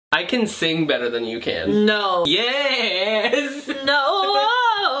I can sing better than you can. No. Yes!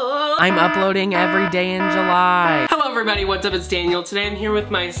 No! I'm uploading every day in July. Hello everybody, what's up? It's Daniel. Today I'm here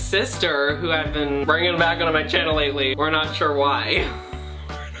with my sister, who I've been bringing back onto my channel lately. We're not sure why.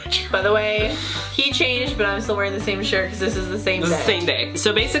 By the way, he changed, but I'm still wearing the same shirt because this is the same day. This is the same day.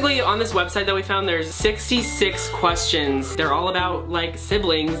 So basically on this website that we found, there's 66 questions. They're all about like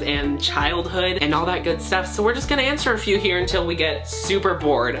siblings and childhood and all that good stuff. So we're just gonna answer a few here until we get super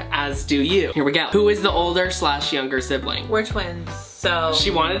bored, as do you. Here we go. Who is the older / younger sibling? We're twins, so...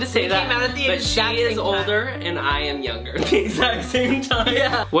 She wanted to say that, came out at the but exact she is same older and I am younger at the exact same time.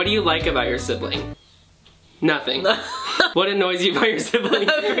 Yeah. What do you like about your sibling? Nothing. What annoys you about your sibling?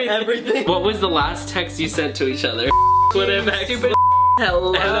 Everything. What was the last text you sent to each other? Stupid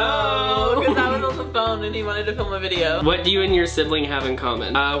hello. Hello. Because I was on the phone and he wanted to film a video. What do you and your sibling have in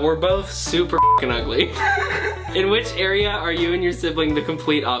common? We're both super ugly. In which area are you and your sibling the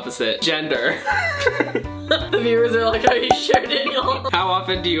complete opposite? Gender. The viewers are like, are you sure, Daniel? How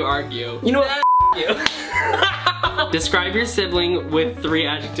often do you argue? You know what? You. Describe your sibling with 3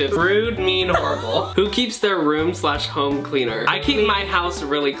 adjectives. Rude, mean, horrible. Who keeps their room / home cleaner? I keep my house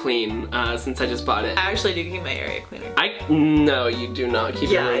really clean since I just bought it. I actually do keep my area cleaner. No, you do not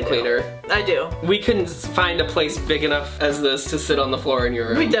keep your room cleaner. I do. We couldn't find a place big enough as this to sit on the floor in your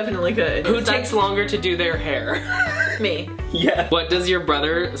room. We definitely could. Who takes longer to do their hair? Me. Yeah. What does your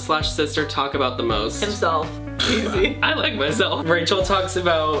brother / sister talk about the most? Himself. Easy. I like myself. Rachel talks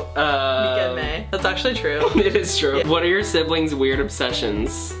about Mika and May. That's actually true. It is true. Yeah. What are your siblings' weird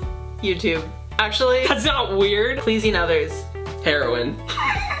obsessions? YouTube. Actually, That's not weird. pleasing others. Heroin.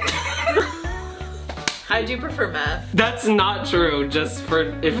 I do prefer math. That's not true, just for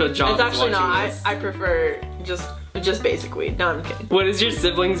if a job It's actually is watching not. this. I prefer just basic weed. No, I'm kidding. What is your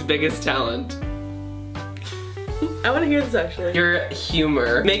sibling's biggest talent? I want to hear this actually. Your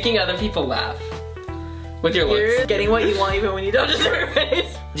humor. Making other people laugh. With your You're looks. getting what you want even when you don't deserve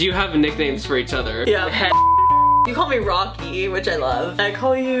it. Do you have nicknames for each other? Yeah. You call me Rocky, which I love. I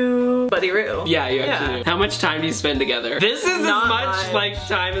call you Buddy Roo. Yeah, you actually do. How much time do you spend together? This is Not as much much. like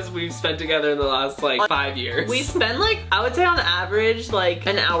time as we've spent together in the last like 5 years. We spend like, I would say on average, like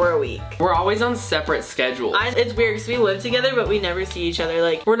an hour a week. We're always on separate schedules. It's weird because we live together, but we never see each other.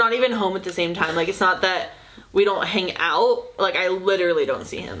 Like, we're not even home at the same time. Like, it's not that we don't hang out. Like, I literally don't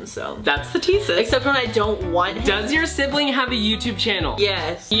see him, so. That's the thesis. Except when I don't want him. Does your sibling have a YouTube channel?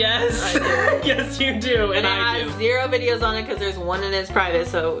 Yes. Yes. I do. Yes, you do. And it I has do. 0 videos on it because there's one and it's private,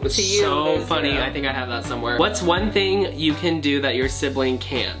 so It's to you, so there's funny. 0. I think I have that somewhere. What's one thing you can do that your sibling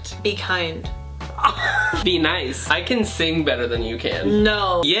can't? Be kind. Be nice. I can sing better than you can.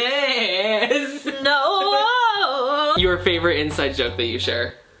 No. Yes. No. Your favorite inside joke that you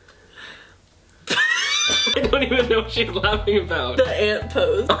share? I don't even know what she's laughing about. The ant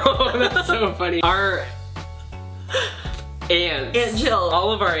pose. Oh, that's so funny. Our aunts. Aunt Jill.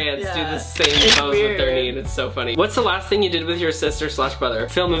 All of our aunts do the same It's pose with their weird. knee, and it's so funny. What's the last thing you did with your sister / brother?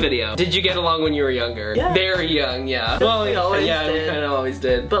 Film a video. Did you get along when you were younger? Yeah. Very young, yeah. Well, We always yeah, we did. kind of always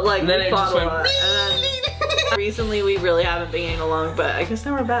did. But like, and then we it fought just a went. lot. And then recently we really haven't been getting along, but I guess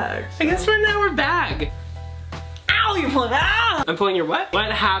now we're back. I guess we're back. Ow, you're pulling. Ah! I'm pulling your what?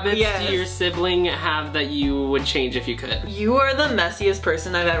 What habits Yes. do your sibling have that you would change if you could? You are the messiest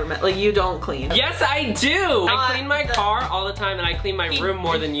person I've ever met. Like, you don't clean. Yes, I do! I Not clean my the- car all the time and I clean my room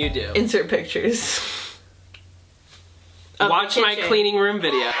more than you do. Insert pictures. Of Watch the my kitchen. cleaning room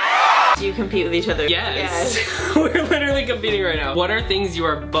video. Do you compete with each other? Yes. We're literally competing right now. What are things you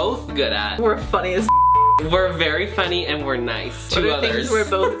are both good at? We're funny as We're very funny and we're nice What to are others. things we're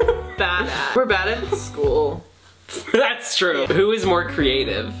both bad at? We're bad at school. That's true. Who is more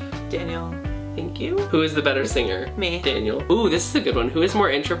creative? Daniel. Thank you. Who is the better singer? Me. Daniel. Ooh, this is a good one. Who is more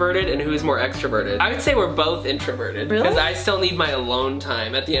introverted and who is more extroverted? I would say we're both introverted. Really? Because I still need my alone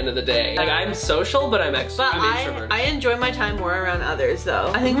time at the end of the day. Like, I'm social, but I'm But introverted. I enjoy my time more around others though.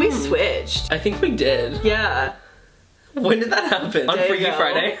 I think we switched. I think we did. Yeah. When did that happen? On Day Freaky ago.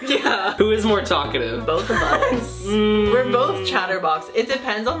 Friday? Yeah. Who is more talkative? Both of us. We're both chatterbox. It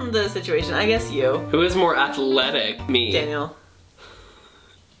depends on the situation. I guess you. Who is more athletic? Me. Daniel.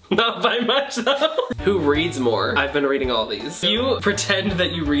 Not by much though. Who reads more? I've been reading all these. You pretend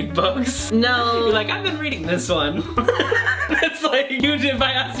that you read books. No. You're like, I've been reading this one. It's like, if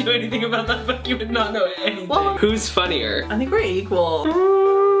I asked you anything about that book, you would not know anything. Well- Who's funnier? I think we're equal.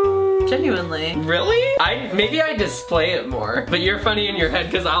 Genuinely. Really? Maybe I display it more. But you're funny in your head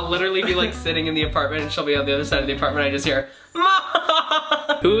because I'll literally be like sitting in the apartment and she'll be on the other side of the apartment. I just hear,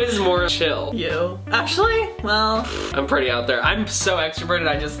 Mom! Who is more chill? You. Actually, well. I'm pretty out there. I'm so extroverted,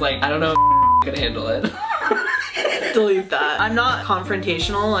 I just like, I don't know if I could handle it. Delete that. I'm not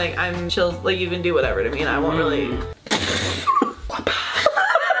confrontational, like I'm chill, like you can do whatever to me and I won't really.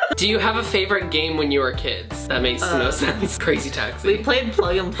 Do you have a favorite game when you were kids? That makes no sense. Crazy Taxi. We played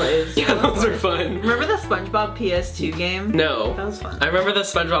Plug and Plays. Yeah, those are fun. Remember the SpongeBob PS2 game? No. That was fun. I remember the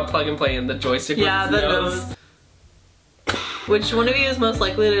SpongeBob Plug and Play and the joystick with Yeah, his the nose. nose. Which one of you is most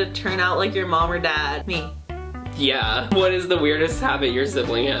likely to turn out like your mom or dad? Me. Yeah. What is the weirdest habit your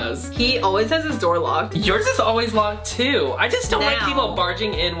sibling has? He always has his door locked. Yours is always locked too. I just don't like Now. people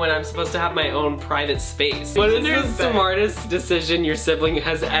barging in when I'm supposed to have my own private space. What is the There's better. smartest decision your sibling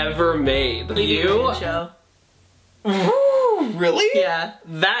has ever made? Leaving You? the show. Ooh, really? Yeah.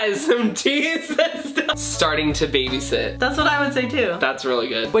 That is some decent stuff. Starting to babysit. That's what I would say too. That's really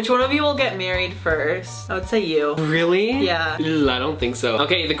good. Which one of you will get married first? I would say you. Really? Yeah. Ugh, I don't think so.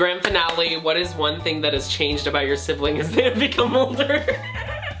 Okay, the grand finale. What is one thing that has changed about your sibling as they have become older?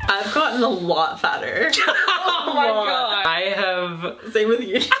 I've gotten a lot fatter. Oh my god. I have... Same with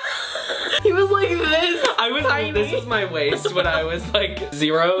you. He was like this. I was... tiny. This is my waist when I was like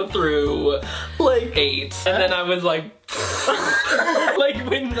 0 through Like 8. And then I was like... like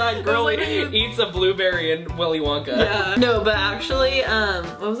when that girl like when you- eats a blueberry in Willy Wonka. yeah. No, but actually,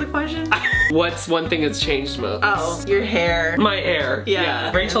 what was the question? What's one thing that's changed most? Oh, your hair. My hair.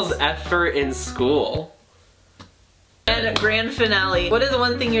 Yeah. Rachel's effort in school. And a grand finale. What is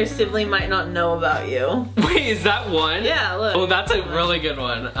one thing your sibling might not know about you? Wait, is that one? Yeah, look. Oh, that's a really good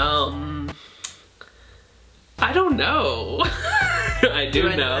one. I don't know. I do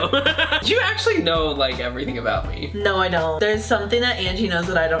I know. You actually know like everything about me. No, I don't. There's something that Angie knows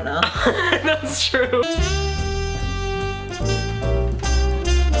that I don't know. That's true.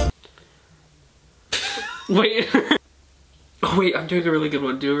 Wait. Oh wait, I'm doing a really good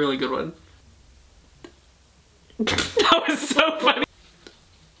one. Do a really good one. That was so funny.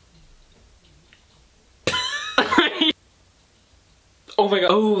 Oh my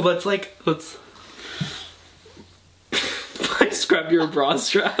god. Oh, let's I scrub your bra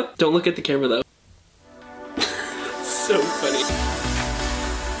strap. Don't look at the camera though.